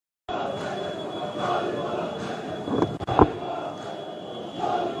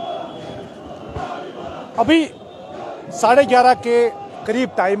अभी 11:30 के करीब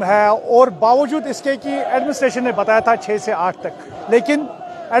टाइम है और बावजूद इसके कि एडमिनिस्ट्रेशन ने बताया था 6 से 8 तक, लेकिन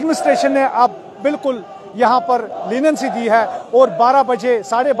एडमिनिस्ट्रेशन ने अब बिल्कुल यहाँ पर लीनेंसी दी है और 12 बजे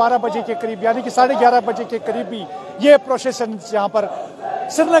 12:30 बजे के करीब यानी कि 11:30 बजे के करीब भी ये प्रोसेशन यहाँ पर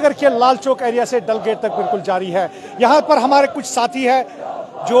श्रीनगर के लाल चौक एरिया से डल गेट तक बिल्कुल जारी है। यहाँ पर हमारे कुछ साथी है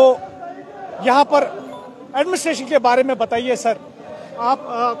जो यहाँ पर एडमिनिस्ट्रेशन के बारे में बताइए सर।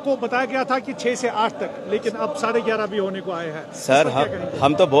 आपको बताया गया था कि 6 से 8 तक, लेकिन अब 11:30 भी होने को आए हैं सर।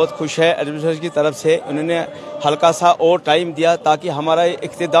 हम तो बहुत खुश है एडमिनिस्ट्रेशन की तरफ से, उन्होंने हल्का सा और टाइम दिया ताकि हमारा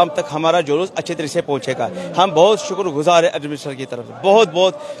इख्तिताम तक हमारा जुलूस अच्छे तरीके से पहुंचेगा। हम बहुत शुक्रगुजार है एडमिनिस्ट्रेशन की तरफ से, बहुत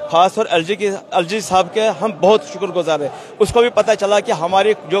बहुत खास और एलजी साहब के हम बहुत शुक्रगुजार है। उसको भी पता चला कि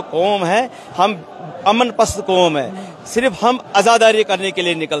हमारी जो कौम है हम अमन पसंद कौम है, सिर्फ हम आज़ादारी करने के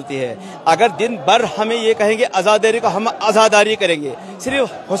लिए निकलती है। अगर दिन भर हमें ये कहेंगे आज़ादारी का, हम आज़ादारी करेंगे,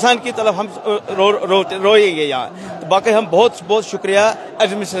 सिर्फ हुसैन की तरफ हम रोएंगे यहाँ। तो बाकी हम बहुत बहुत शुक्रिया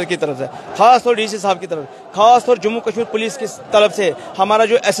एडमिनिस्ट्रेशन की तरफ से, खास तौर डीसी साहब की तरफ, खास तौर जम्मू कश्मीर पुलिस की तरफ से। हमारा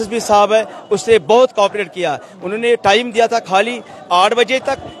जो एसएसपी साहब है उससे बहुत कोऑपरेट किया। उन्होंने टाइम दिया था खाली 8 बजे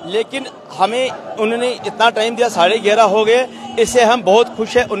तक, लेकिन हमें उन्होंने इतना टाइम दिया 11:30 हो गए, इससे हम बहुत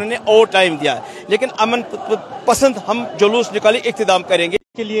खुश हैं। उन्होंने और टाइम दिया, लेकिन अमन पसंद हम जुलूस निकाले इख्तिताम करेंगे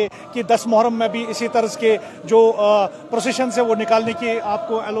के लिए कि 10 मुहर्रम में भी इसी तरह के जो प्रोसेशन से वो निकालने की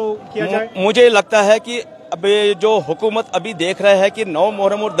आपको अलो किया जाए। मुझे लगता है कि अभी जो हुकूमत अभी देख रहा है कि 9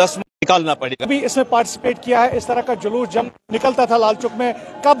 मुहर्रम और 10 निकालना पड़ेगा। अभी इसमें पार्टिसिपेट किया है, इस तरह का जुलूस जब निकलता था लाल चौक में,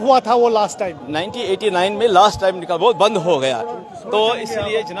 कब हुआ था वो लास्ट टाइम? 1989 में लास्ट टाइम निकल, वो बंद हो गया, तो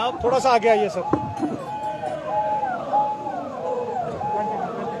इसलिए जनाब थोड़ा सा आगे आइए सर।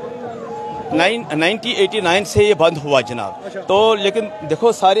 1989 से ये बंद हुआ जनाब। तो लेकिन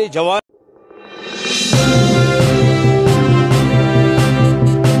देखो सारे जवान